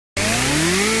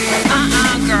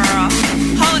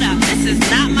is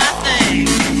not my thing.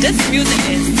 This music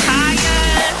is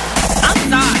tired. I'm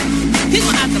sorry. He's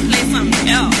gonna have to play something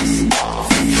else.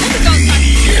 Let me go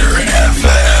Here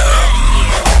FM.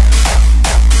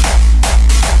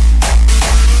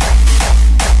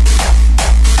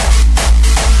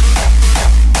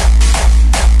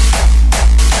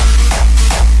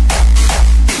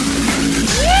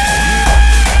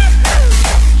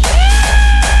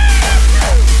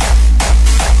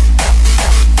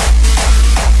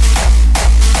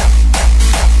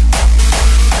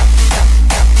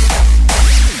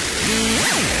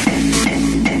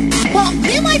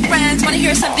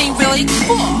 something really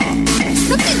cool.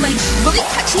 Something like really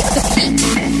catchy with the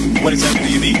beat. What exactly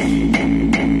do you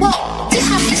mean? Well, do you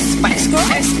have any Spice Girls?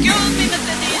 Excuse me,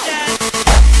 Mr. DJ.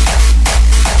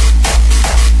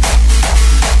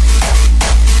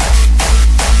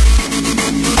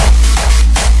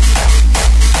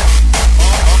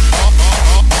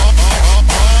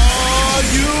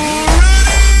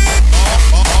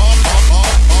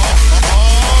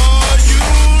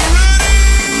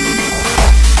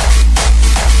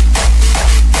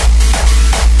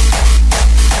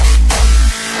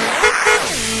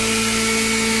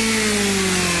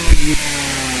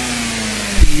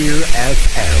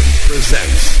 FM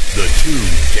presents The Too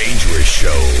Dangerous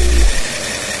Show.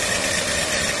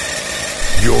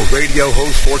 Your radio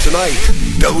host for tonight,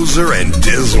 Dozer and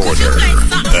Disorder,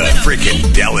 the freaking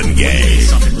Dellin Gang.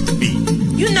 Something with the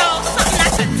beat. You know, something I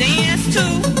could dance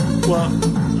to. Well,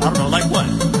 I don't know, like what?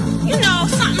 You know,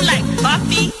 something like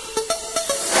Buffy.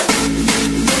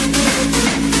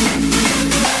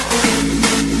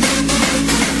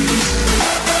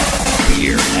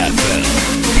 Beer FM,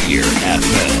 Beer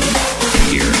FM,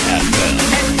 Beer FM,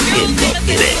 in the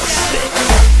mix.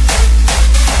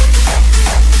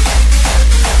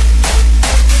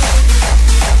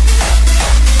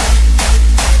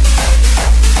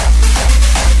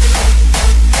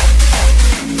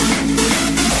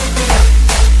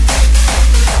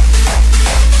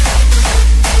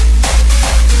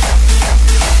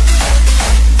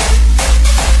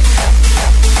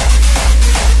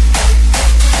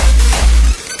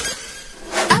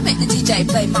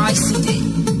 Play my CD.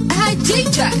 Hey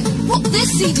DJ, put this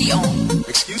CD on.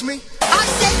 Excuse me? I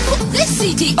said put this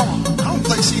CD on. I don't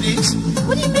play CDs.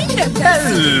 What do you mean you don't play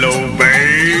CDs? Hello,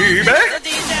 baby.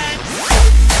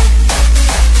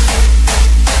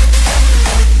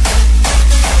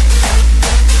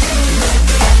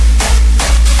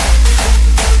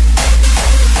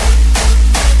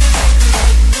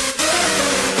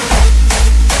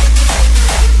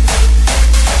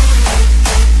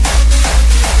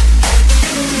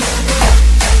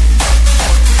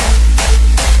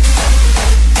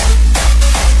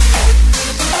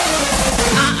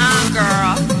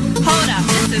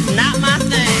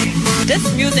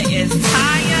 This music is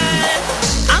tired.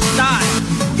 I'm sorry.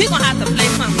 He's gonna have to play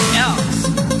something